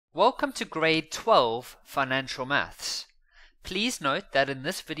Welcome to Grade 12 Financial Maths. Please note that in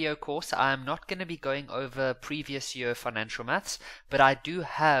this video course I am not going to be going over previous year financial maths, but I do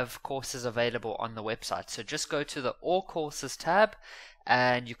have courses available on the website. So just go to the All Courses tab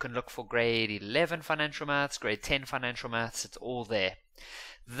and you can look for Grade 11 Financial Maths, Grade 10 Financial Maths, it's all there.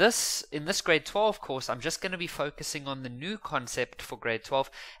 In this Grade 12 course, I'm just going to be focusing on the new concept for Grade 12,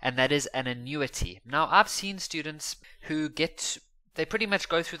 and that is an annuity. Now, I've seen students who they pretty much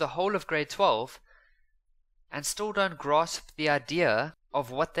go through the whole of Grade 12 and still don't grasp the idea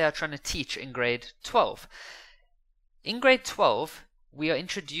of what they are trying to teach in Grade 12. In Grade 12, we are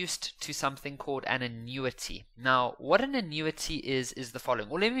introduced to something called an annuity. Now, what an annuity is the following.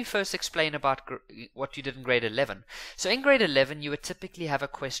 Well, let me first explain about what you did in Grade 11. So in Grade 11, you would typically have a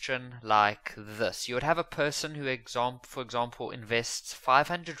question like this. You would have a person who, for example, invests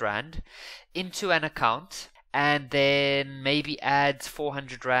 500 Rand into an account and then maybe adds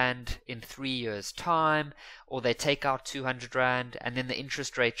 400 Rand in 3 years' time, or they take out 200 Rand and then the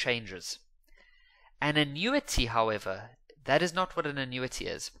interest rate changes. An annuity, however, that is not what an annuity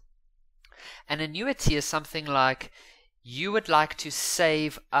is. An annuity is something like you would like to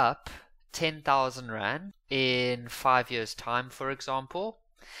save up 10,000 Rand in 5 years' time, for example,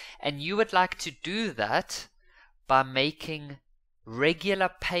 and you would like to do that by making regular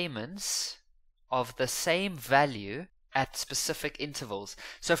payments of the same value at specific intervals.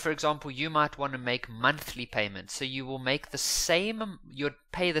 So for example, you might want to make monthly payments. So you will make you'd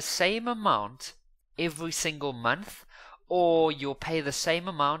pay the same amount every single month, or you'll pay the same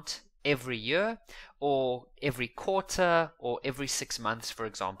amount every year, or every quarter, or every 6 months, for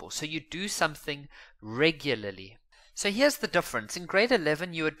example. So you do something regularly. So here's the difference. In Grade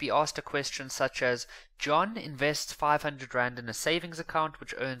 11, you would be asked a question such as, John invests 500 Rand in a savings account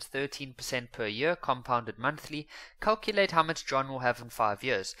which earns 13% per year, compounded monthly. Calculate how much John will have in 5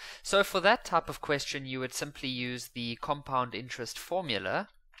 years. So for that type of question, you would simply use the compound interest formula,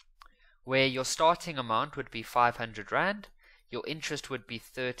 where your starting amount would be 500 Rand, your interest would be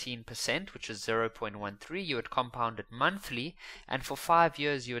 13%, which is 0.13, you would compound it monthly, and for 5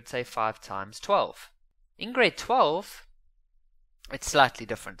 years you would say 5 times 12. In Grade 12, it's slightly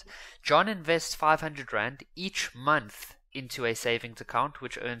different. John invests 500 Rand each month into a savings account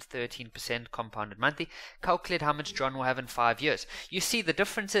which earns 13% compounded monthly. Calculate how much John will have in 5 years. You see, the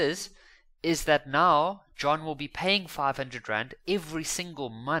difference is that now John will be paying 500 Rand every single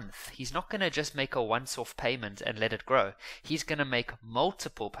month. He's not going to just make a once-off payment and let it grow. He's going to make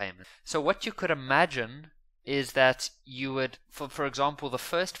multiple payments. So what you could imagine is that you would, for example, the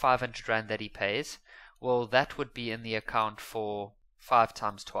first 500 Rand that he pays, well, that would be in the account for 5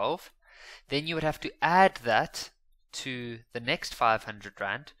 times 12. Then you would have to add that to the next 500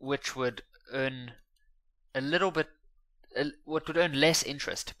 Rand, which would earn less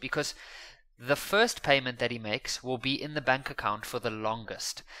interest, because the first payment that he makes will be in the bank account for the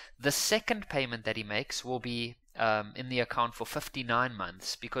longest. The second payment that he makes will be in the account for 59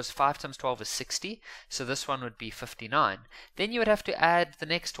 months, because 5 times 12 is 60, so this one would be 59. Then you would have to add the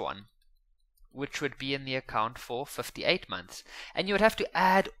next one, which would be in the account for 58 months. And you would have to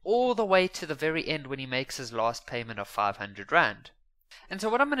add all the way to the very end when he makes his last payment of 500 Rand. And so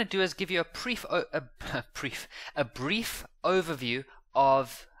what I'm going to do is give you a brief overview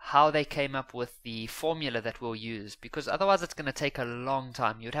of how they came up with the formula that we'll use, because otherwise it's going to take a long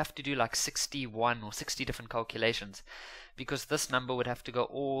time. You'd have to do like 61 or 60 different calculations, because this number would have to go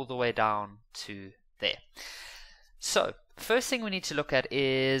all the way down to there. So first thing we need to look at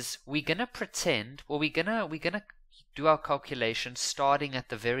is we're going to do our calculation starting at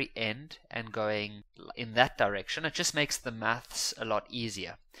the very end and going in that direction. It just makes the maths a lot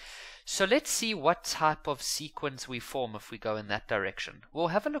easier. So let's see what type of sequence we form if we go in that direction. We'll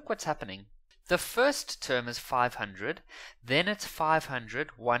have a look what's happening. The first term is 500, then it's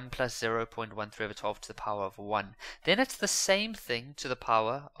 500, 1 plus 0.13 over 12 to the power of 1. Then it's the same thing to the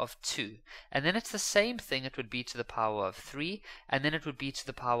power of 2. And then it's the same thing it would be to the power of 3, and then it would be to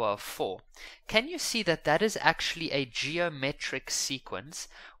the power of 4. Can you see that that is actually a geometric sequence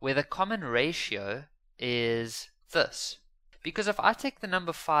where the common ratio is this? Because if I take the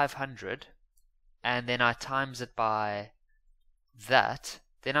number 500 and then I times it by that,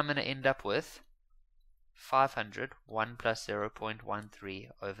 then I'm going to end up with 500, 1 plus 0.13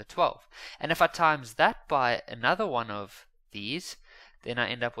 over 12. And if I times that by another one of these, then I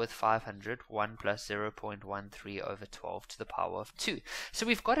end up with 500, 1 plus 0.13 over 12 to the power of 2. So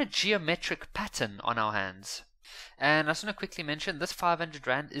we've got a geometric pattern on our hands. And I just want to quickly mention, this 500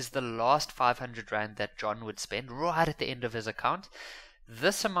 Rand is the last 500 Rand that John would spend right at the end of his account.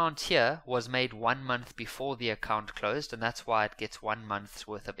 This amount here was made 1 month before the account closed, and that's why it gets 1 month's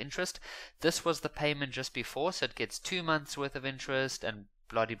worth of interest. This was the payment just before, so it gets 2 months worth of interest, and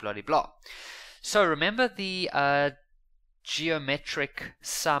blah de blah de blah. So remember the geometric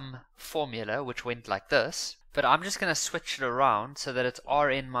sum formula, which went like this, but I'm just going to switch it around so that it's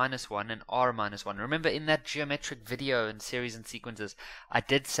Rn minus 1 and R minus 1. Remember, in that geometric video and series and sequences, I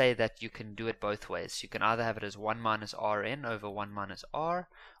did say that you can do it both ways. You can either have it as 1 minus Rn over 1 minus R,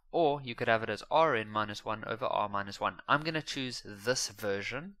 or you could have it as Rn minus 1 over R minus 1. I'm going to choose this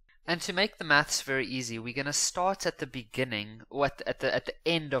version. And to make the maths very easy, we're going to start at the beginning, or at the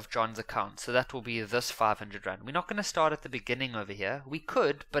end of John's account. So that will be this 500 Rand. We're not going to start at the beginning over here. We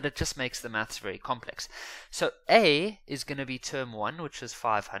could, but it just makes the maths very complex. So A is going to be term 1, which is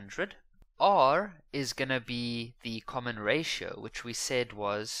 500. R is going to be the common ratio, which we said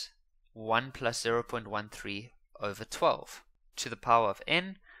was 1 plus 0.13 over 12 to the power of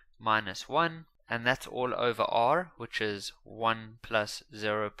n minus 1. And that's all over R, which is 1 plus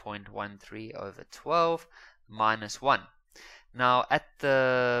 0.13 over 12 minus 1. Now at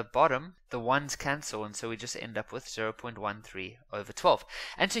the bottom, the 1's cancel, and so we just end up with 0.13 over 12.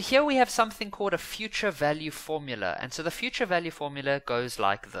 And so here we have something called a future value formula. And so the future value formula goes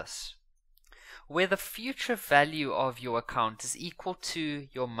like this, where the future value of your account is equal to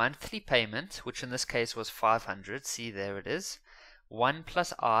your monthly payment, which in this case was 500. See, there it is. 1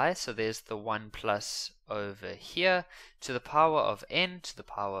 plus I, so there's the 1 plus over here, to the power of n, to the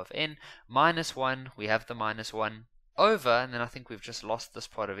power of n, minus 1, we have the minus 1, over, and then I think we've just lost this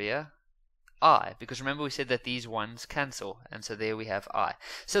part of here, I, because remember we said that these ones cancel, and so there we have I.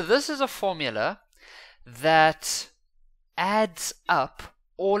 So this is a formula that adds up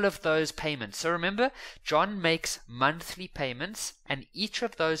all of those payments. So remember, John makes monthly payments, and each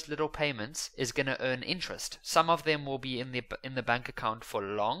of those little payments is going to earn interest. Some of them will be in the bank account for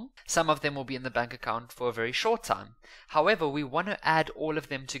long. Some of them will be in the bank account for a very short time. However, we want to add all of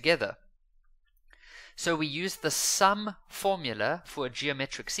them together. So we use the sum formula for a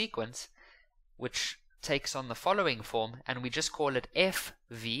geometric sequence, which takes on the following form, and we just call it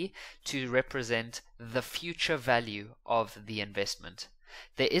FV to represent the future value of the investment.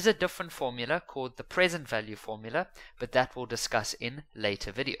 There is a different formula called the present value formula, but that we'll discuss in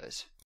later videos.